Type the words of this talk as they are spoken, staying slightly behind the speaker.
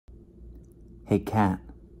Hey, Kat.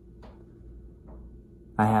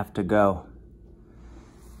 I have to go.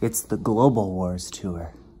 It's the Global Wars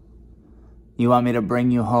tour. You want me to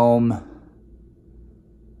bring you home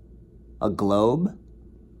a globe?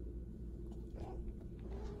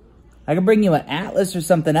 I can bring you an atlas or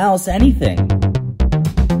something else, anything.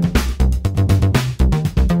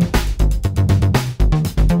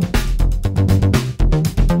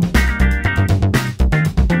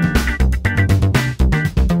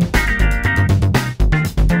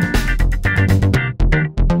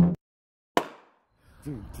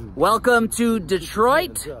 Welcome to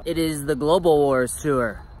Detroit. It is the Global Wars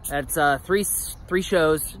tour. That's three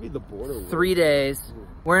shows, 3 days.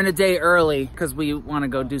 We're in a day early because we want to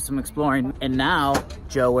go do some exploring. And now,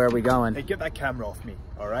 Joe, where are we going? Hey, get that camera off me,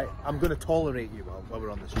 all right? I'm gonna tolerate you while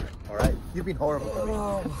we're on this trip, all right? You've been horrible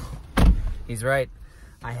to me. He's right.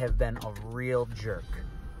 I have been a real jerk.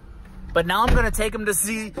 But now I'm gonna take him to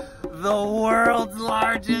see the world's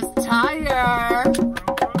largest tire.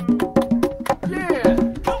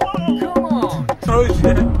 Oh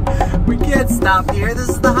shit. We can't stop here. This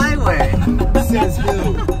is the highway. Says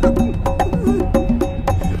who?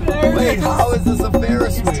 Wait, how is this a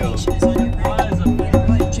Ferris wheel?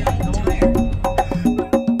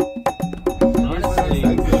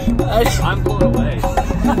 I'm blown away.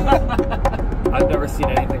 I've never seen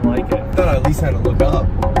anything like it. I thought I at least had to look up.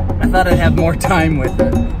 I thought I'd have more time with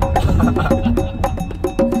it.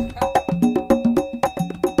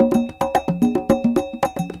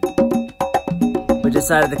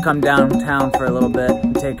 Decided to come downtown for a little bit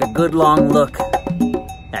and take a good long look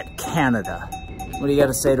at Canada. What do you got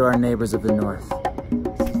to say to our neighbors of the north?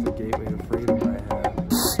 This is the gateway to freedom I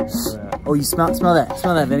have. Oh, you smell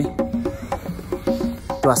that, Vinny?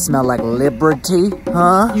 Do I smell like liberty,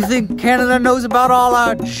 huh? You think Canada knows about all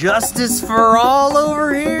our justice for all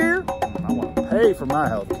over here? I want to pay for my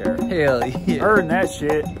health care. Hell yeah. Earn that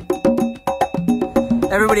shit.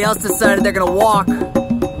 Everybody else decided they're gonna walk.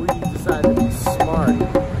 We decided to be smart.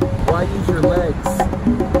 Why use your legs?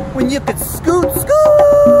 When you could scoot!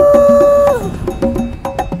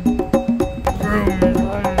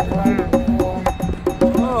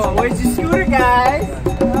 Oh, where's your scooter, guys?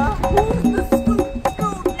 Who's the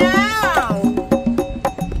scoot now?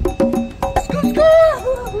 Scoot!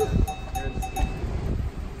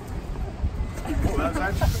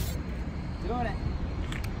 Doing it.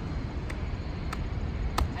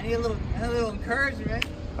 I need a little encouragement.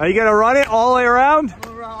 Are you gonna run it all the way around?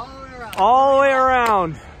 All the way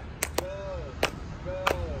around.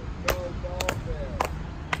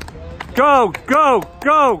 Go, go,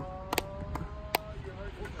 go!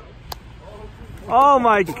 Oh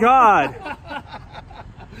my God!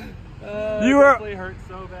 You were. Hurt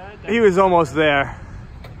so bad. He was almost there.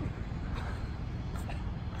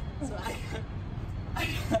 So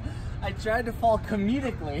I tried to fall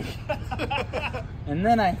comedically, and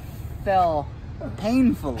then I fell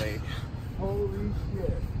painfully. Holy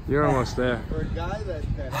shit! You're almost there. For a guy that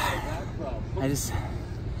has that problem. I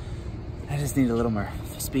just need a little more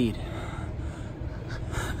speed.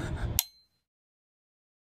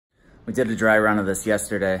 We did a dry run of this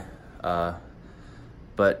yesterday,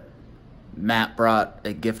 but Matt brought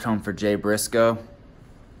a gift home for Jay Briscoe.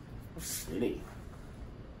 City.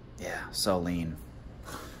 Yeah, so lean.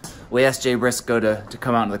 We asked Jay Briscoe to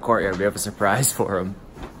come out in the courtyard. We have a surprise for him.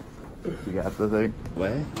 You got the thing?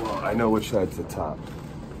 Way? Well, I know which side's the top.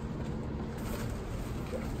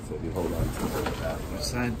 Okay, so if you hold on to that. Which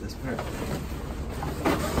side? This part.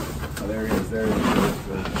 Oh, there he is. There he is.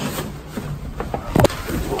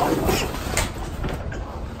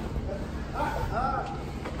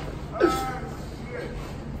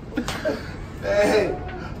 Hey,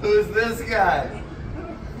 who's this guy?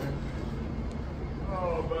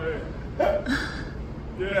 Oh man.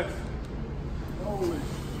 Yes. Holy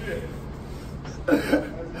shit.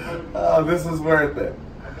 Oh, this is worth it.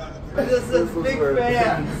 This is big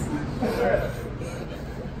fans.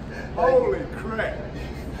 Holy crap.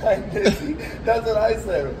 That's what I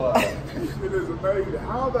said about it. It is amazing.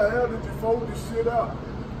 How the hell did you fold this shit up?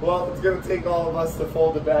 Well, it's gonna take all of us to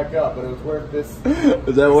fold it back up, but it was worth this.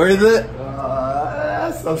 Is that worth it?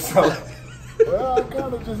 So. Well, I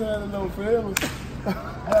kind of just had a little feeling.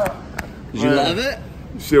 Did you love it?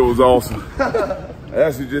 Shit was awesome. I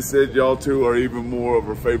actually just said y'all two are even more of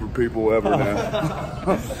our favorite people ever now.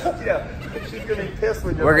 Yeah, she's gonna be pissed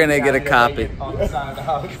when you're. We're gonna get a copy. On the side of the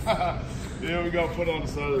house. Yeah, we gotta put on the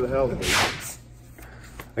side of the house.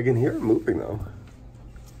 I can hear it moving though.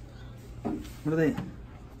 What are they?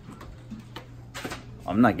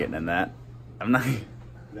 I'm not getting in that. I'm not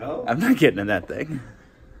getting in that thing.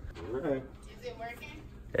 All right. Is it working?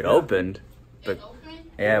 It opened, but It's open?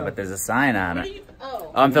 Yeah, but there's a sign on it.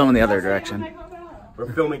 Oh, I'm filming the other direction.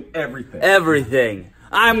 We're filming everything. Everything.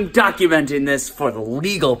 I'm documenting this for the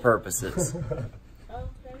legal purposes.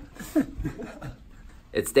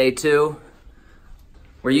 It's day 2.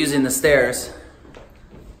 We're using the stairs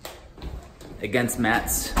against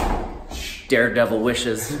Matt's daredevil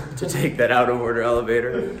wishes to take that out-of-order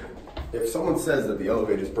elevator. If someone says that the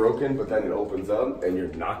elevator's broken, but then it opens up and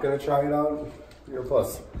you're not gonna try it out, you're a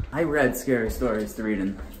puss. I read scary stories to read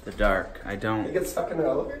in the dark. I don't. You get stuck in the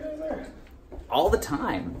elevator there? All the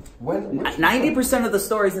time. When? 90% of the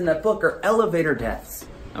stories in that book are elevator deaths.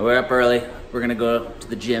 Now we're up early. We're gonna go to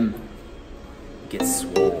the gym. Get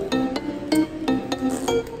swole.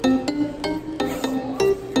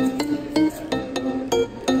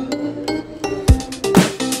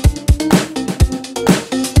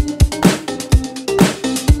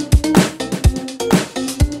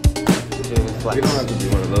 You don't have to be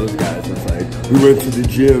one of those guys that's like, we went to the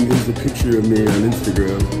gym, here's a picture of me on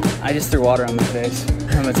Instagram. I just threw water on my face.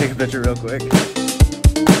 I'm gonna take a picture real quick.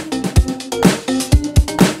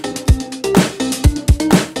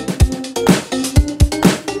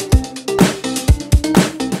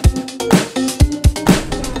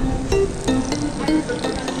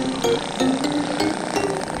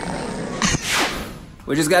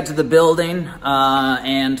 We just got to the building,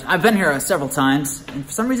 and I've been here several times, and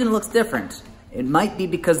for some reason it looks different. It might be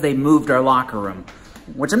because they moved our locker room,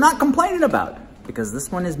 which I'm not complaining about, because this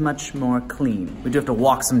one is much more clean. We do have to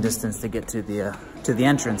walk some distance to get to the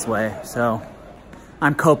entranceway, so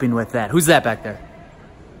I'm coping with that. Who's that back there?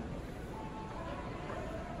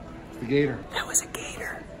 The gator. That was a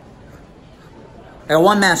gator. I got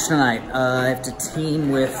one match tonight. I have to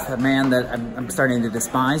team with a man that I'm starting to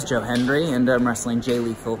despise, Joe Hendry, and I'm wrestling Jay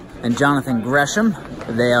Lethal and Jonathan Gresham.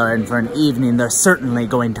 They are in for an evening they're certainly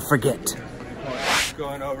going to forget.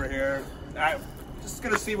 Going over here. I'm just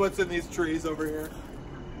gonna see what's in these trees over here.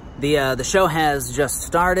 The show has just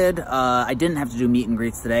started. I didn't have to do meet and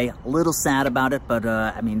greets today. A little sad about it, but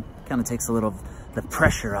I mean, kind of takes a little of the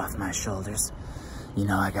pressure off my shoulders. You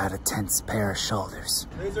know, I got a tense pair of shoulders.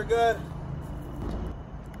 Trees are good.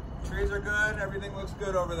 Trees are good. Everything looks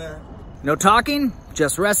good over there. No talking,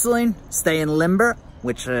 just wrestling, staying limber,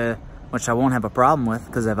 which I won't have a problem with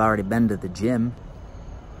because I've already been to the gym.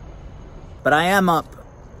 But I am up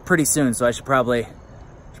pretty soon, so I should probably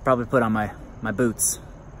put on my boots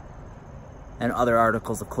and other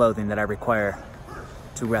articles of clothing that I require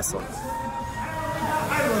to wrestle.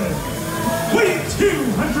 Weighing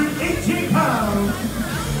 218 pounds,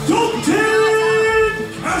 Dalton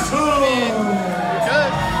Castle!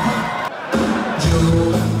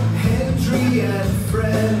 Joe Hendry and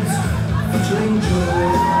friends, featuring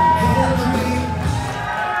Joe Hendry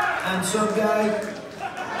and some guy.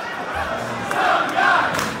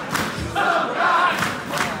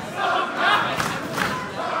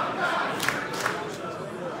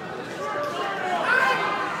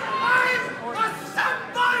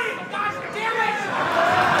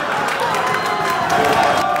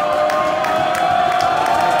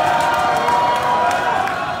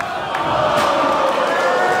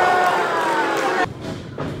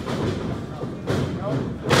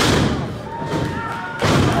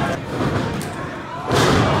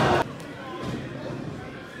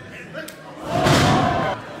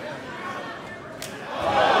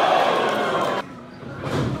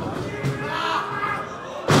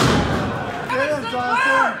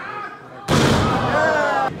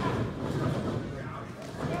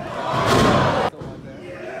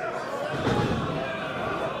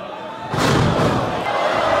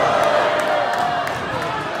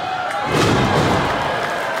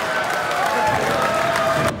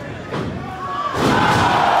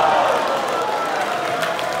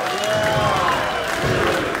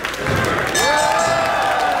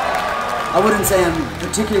 I wouldn't say I'm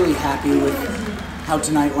particularly happy with how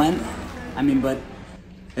tonight went. I mean, but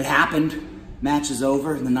it happened. Match is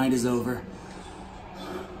over, the night is over.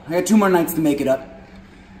 I got 2 more nights to make it up.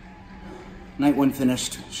 Night 1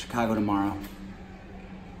 finished, Chicago tomorrow.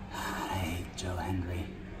 I hate Joe Hendry.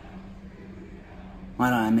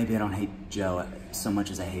 Maybe I don't hate Joe so much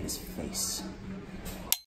as I hate his face.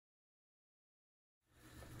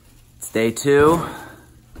 It's day 2.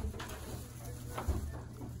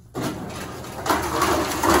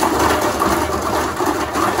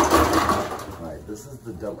 This is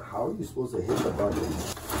the dumb. How are you supposed to hit the button?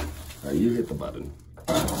 Alright, you hit the button.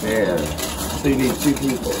 There. So you need 2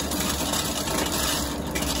 people.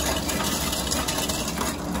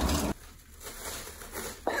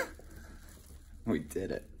 We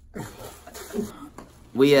did it.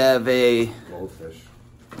 We have a Goldfish.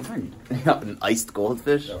 An iced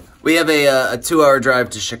goldfish? No. We have a 2-hour drive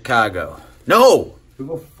to Chicago. No! We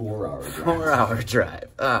have a 4-hour drive. 4-hour drive.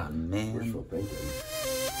 Oh, man. Wishful thinking.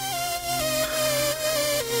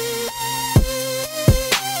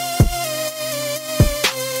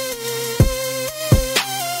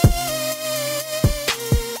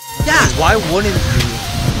 Yeah. Why wouldn't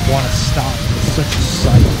you want to stop? It's such a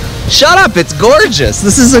sight. Shut up, it's gorgeous.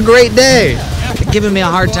 This is a great day. They're giving me a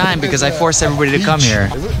hard time because I force everybody to come here.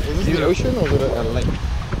 Is it the ocean or is it a lake?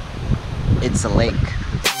 It's a lake.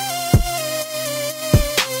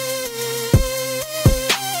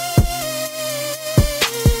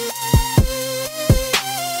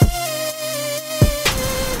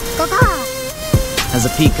 As a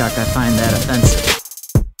peacock, I find that offensive.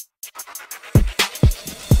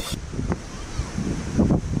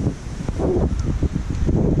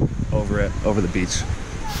 Over the beach.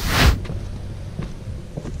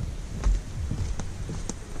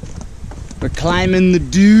 We're climbing the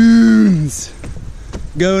dunes.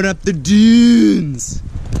 Going up the dunes.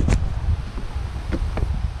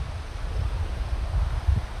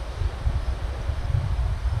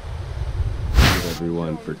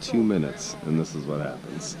 Everyone for 2 minutes, and this is what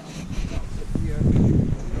happens.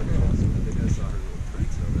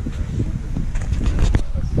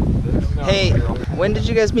 Hey, when did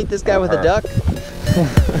you guys meet this guy with a duck?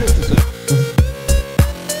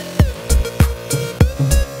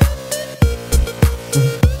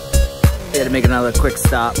 We had to make another quick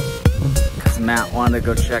stop because Matt wanted to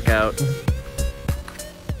go check out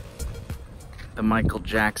the Michael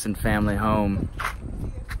Jackson family home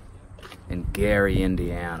in Gary,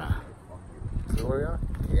 Indiana. Is that where we are?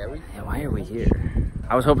 Gary? Yeah, why are we here?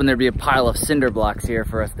 I was hoping there'd be a pile of cinder blocks here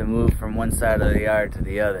for us to move from one side of the yard to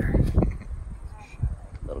the other.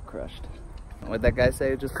 A little crushed. What'd that guy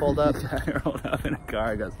say who just pulled up? I rolled up in a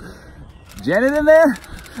car. He goes, Janet in there?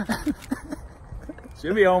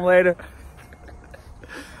 She'll be home later.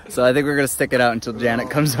 So I think we're gonna stick it out until Janet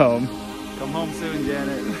comes home. Come home soon,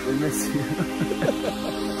 Janet. We miss you.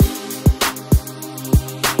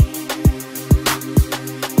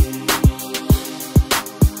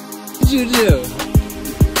 What'd you do?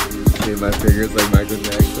 Made my fingers like Michael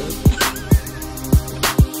Jackson.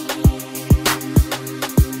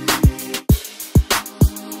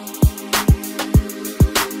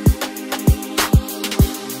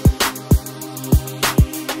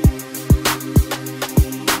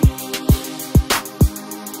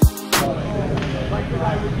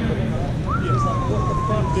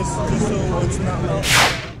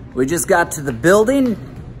 We just got to the building,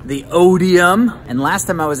 the Odeum, and last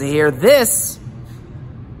time I was here, this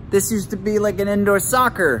used to be like an indoor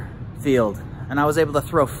soccer field, and I was able to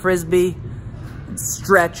throw frisbee and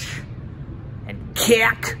stretch and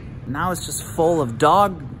kick. Now it's just full of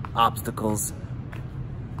dog obstacles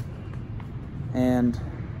and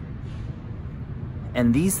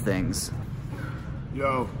these things.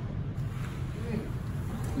 Yo.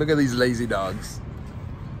 Look at these lazy dogs.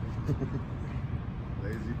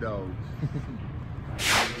 Lazy dogs.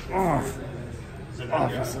 Oh,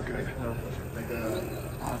 feels so good. Oh,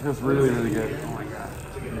 it feels really, really good. Oh my god.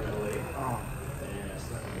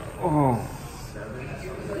 Oh.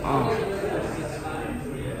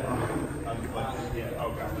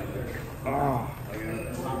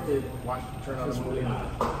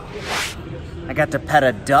 I got to pet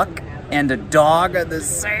a duck and a dog on the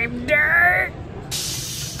same day.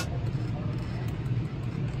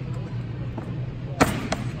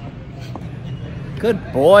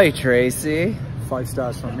 Good boy, Tracy. 5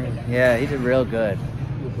 stars from me. Yeah, he did real good.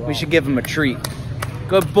 We should give him a treat.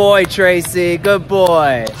 Good boy, Tracy. Good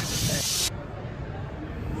boy.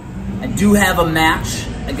 I do have a match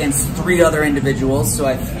against 3 other individuals, so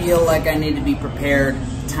I feel like I need to be prepared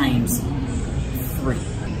times 3.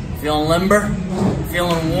 Feeling limber?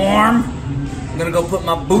 Feeling warm? I'm gonna go put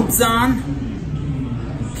my boots on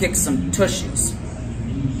and kick some tushies.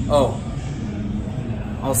 Oh,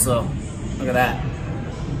 also, look at that.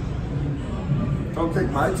 Don't take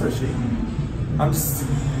my tushy. I'm just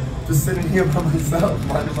sitting here by myself,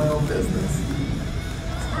 minding my own business.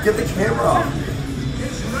 Get the camera off me.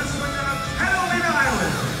 It's wrestling out of Catalina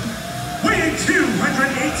Island, weighing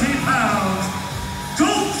 218 pounds,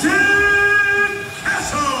 Dalton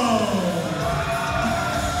Castle.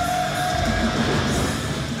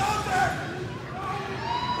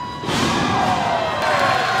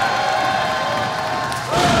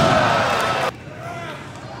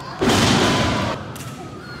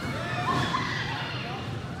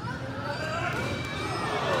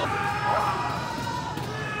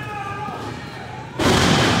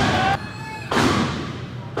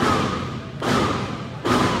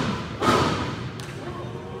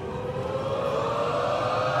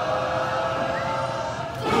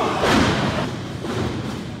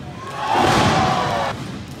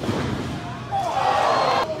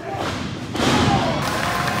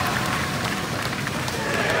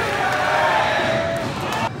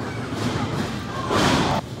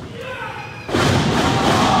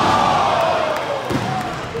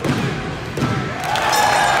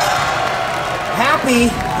 happy.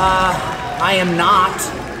 I am not.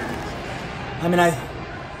 I mean,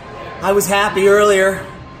 I was happy earlier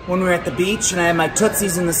when we were at the beach and I had my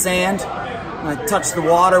tootsies in the sand and I touched the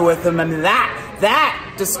water with them. I mean,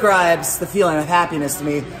 that describes the feeling of happiness to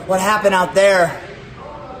me. What happened out there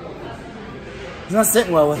is not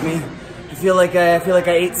sitting well with me. I feel like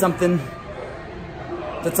I ate something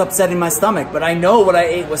that's upsetting my stomach, but I know what I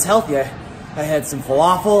ate was healthy. I had some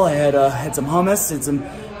falafel, I had some hummus, and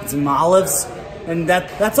some olives, and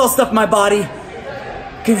that's all stuff my body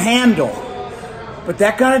can handle. But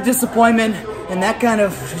that kind of disappointment and that kind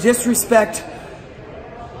of disrespect,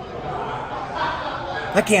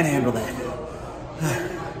 I can't handle that.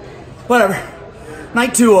 Whatever.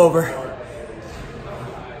 Night 2 over.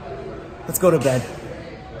 Let's go to bed.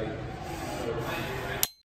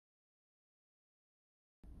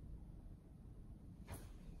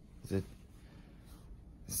 Is it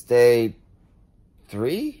day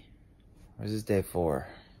 3? Or is this day 4?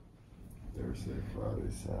 Thursday,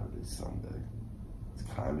 Friday, Saturday, Sunday. It's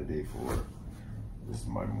kind of day 4. This is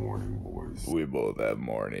my morning voice. We both have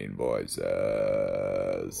morning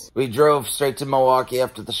voices. We drove straight to Milwaukee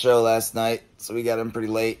after the show last night, so we got in pretty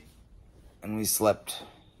late. And we slept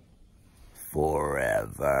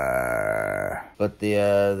forever. But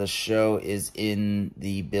the show is in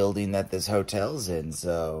the building that this hotel's in,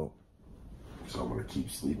 so I'm gonna keep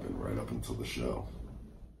sleeping right up until the show.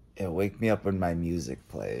 Yeah, wake me up when my music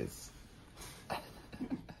plays.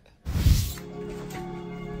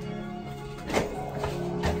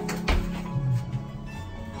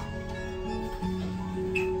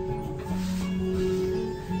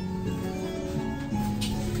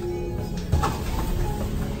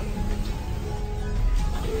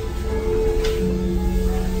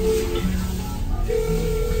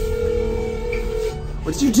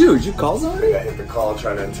 What did you do? Did you call somebody? I hit the call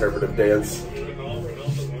trying to interpretive dance.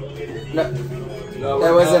 No,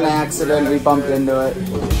 that was an accident. We bumped into it.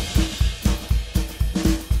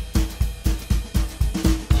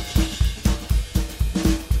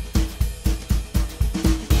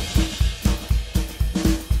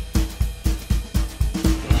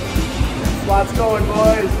 Slots going,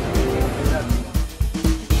 boys.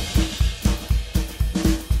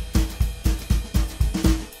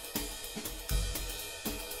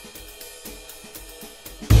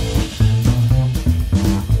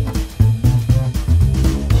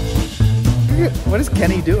 What is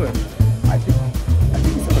Kenny doing? I think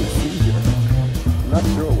he's having a seizure. I'm not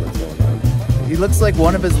sure what's going on. He looks like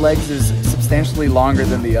one of his legs is substantially longer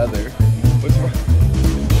than the other. What's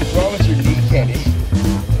wrong with your knee, Kenny? Is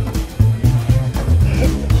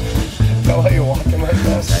that why you're walking like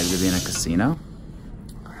that? Decided to be in a casino?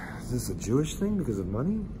 Is this a Jewish thing because of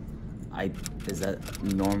money? Is that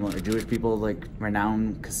normal? Are Jewish people like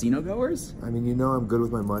renowned casino goers? I mean, you know I'm good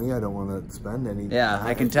with my money. I don't want to spend any. Yeah,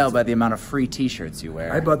 I can tell by the amount of free t-shirts you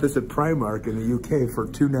wear. I bought this at Primark in the UK for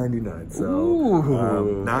 $2.99. So,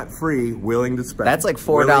 not free, willing to spend. That's like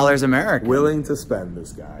 $4 American. Willing to spend,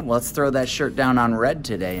 this guy. Well, let's throw that shirt down on red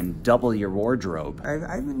today and double your wardrobe.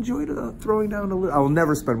 I've enjoyed throwing down a little. I will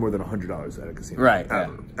never spend more than $100 at a casino. Right.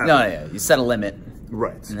 Ever. Yeah. No, yeah. You set a limit.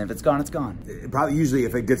 Right. And if it's gone, it's gone. Probably usually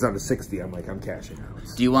if it gets down to 60, I'm cashing out.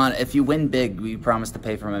 Do you want, if you win big, will you promise to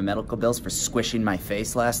pay for my medical bills for squishing my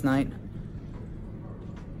face last night?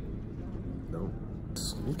 No.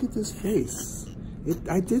 Look at this face.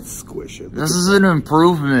 I did squish it. This is an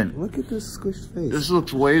improvement. Look at this squished face. This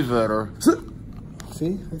looks way better.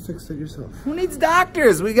 See? I fixed it yourself. Who needs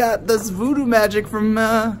doctors? We got this voodoo magic from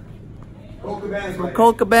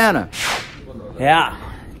Colt Cabana. Yeah.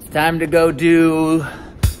 It's time to go do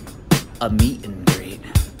a meet and greet.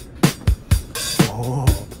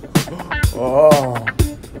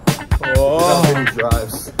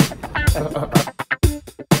 Drives.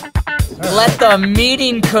 Let the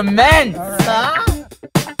meeting commence, huh?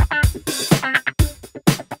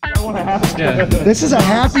 This is a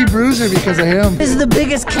happy bruiser because of him. This is the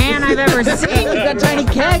biggest can I've ever seen. You've got tiny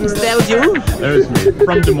kegs. That was you? That was me,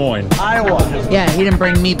 from Des Moines, Iowa. Yeah, he didn't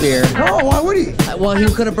bring me beer. No, why would he? Well, he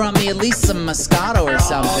could have brought me at least some Moscato or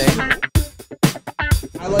something.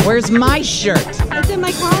 Where's my shirt? It's in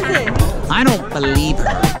my closet. I don't believe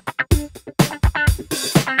her.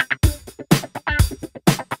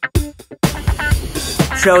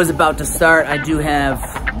 Show is about to start. I do have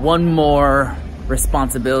one more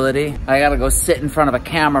responsibility. I gotta go sit in front of a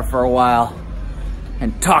camera for a while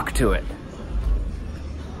and talk to it.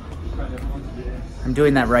 I'm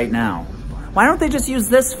doing that right now. Why don't they just use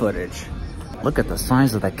this footage? Look at the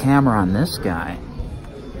size of the camera on this guy.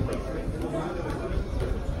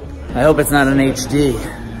 I hope it's not an HD.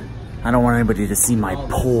 I don't want anybody to see my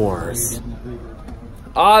pores.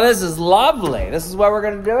 Oh, this is lovely. This is where we're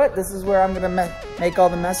gonna do it? This is where I'm gonna make all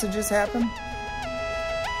the messages happen?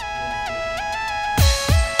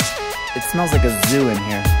 It smells like a zoo in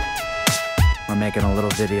here. We're making a little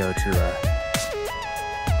video to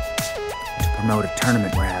promote a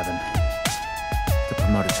tournament we're having. To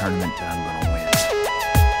promote a tournament that I'm gonna win.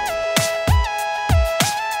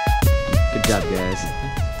 Good job, guys.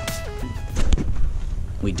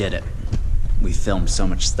 We did it. We filmed so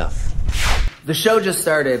much stuff. The show just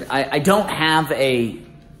started. I don't have a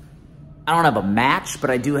match,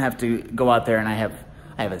 but I do have to go out there and I have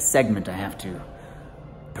a segment I have to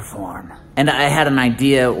perform. And I had an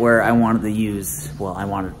idea where I wanted to use, well, I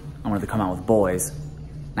wanted to come out with boys,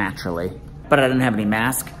 naturally. But I didn't have any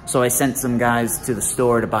mask, so I sent some guys to the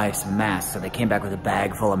store to buy some masks. So they came back with a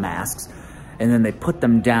bag full of masks, and then they put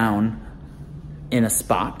them down in a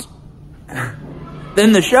spot.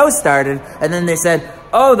 Then the show started, and then they said,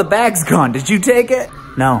 "Oh, the bag's gone. Did you take it?"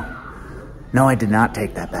 No, I did not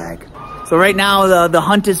take that bag. So right now, the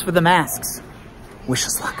hunt is for the masks. Wish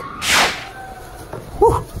us luck.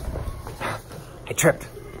 Whew. I tripped.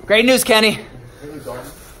 Great news, Kenny.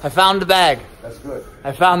 I found the bag. That's good.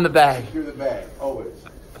 I found the bag. Secure the bag, always.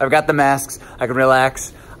 I've got the masks. I can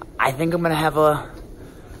relax. I think I'm gonna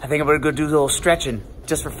go do a little stretching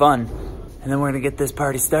just for fun. And then we're gonna get this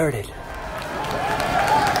party started.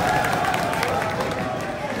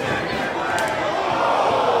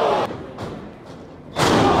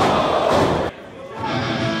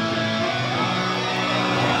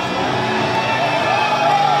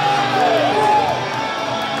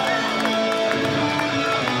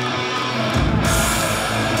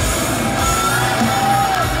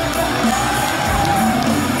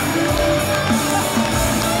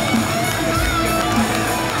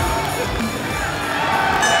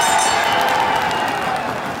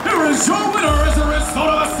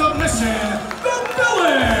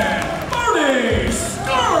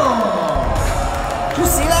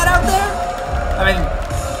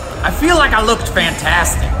 I feel like I looked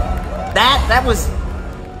fantastic. That was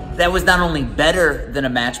not only better than a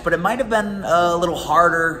match, but it might have been a little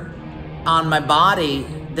harder on my body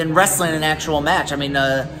than wrestling an actual match. I mean,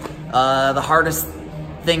 the hardest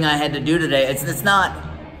thing I had to do today,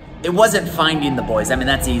 it wasn't finding the boys. I mean,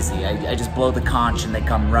 that's easy. I just blow the conch and they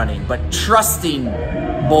come running. But trusting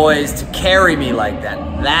boys to carry me like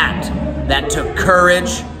that took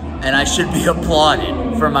courage, and I should be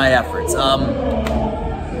applauded for my efforts.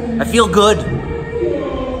 I feel good.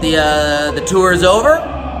 The tour is over.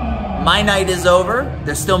 My night is over.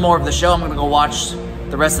 There's still more of the show. I'm gonna go watch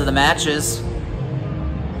the rest of the matches.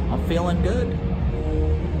 I'm feeling good.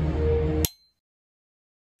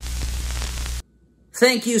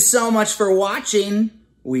 Thank you so much for watching.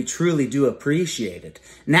 We truly do appreciate it.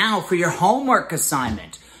 Now for your homework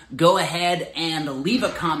assignment, go ahead and leave a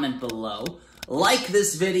comment below, like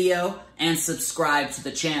this video, and subscribe to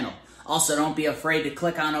the channel. Also, don't be afraid to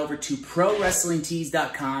click on over to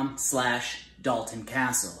prowrestlingtees.com/Dalton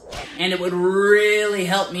Castle. And it would really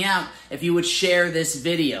help me out if you would share this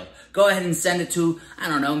video. Go ahead and send it to, I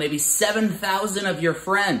don't know, maybe 7,000 of your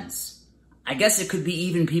friends. I guess it could be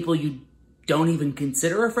even people you don't even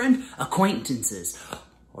consider a friend, acquaintances,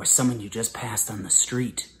 or someone you just passed on the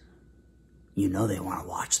street. You know they want to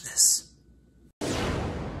watch this.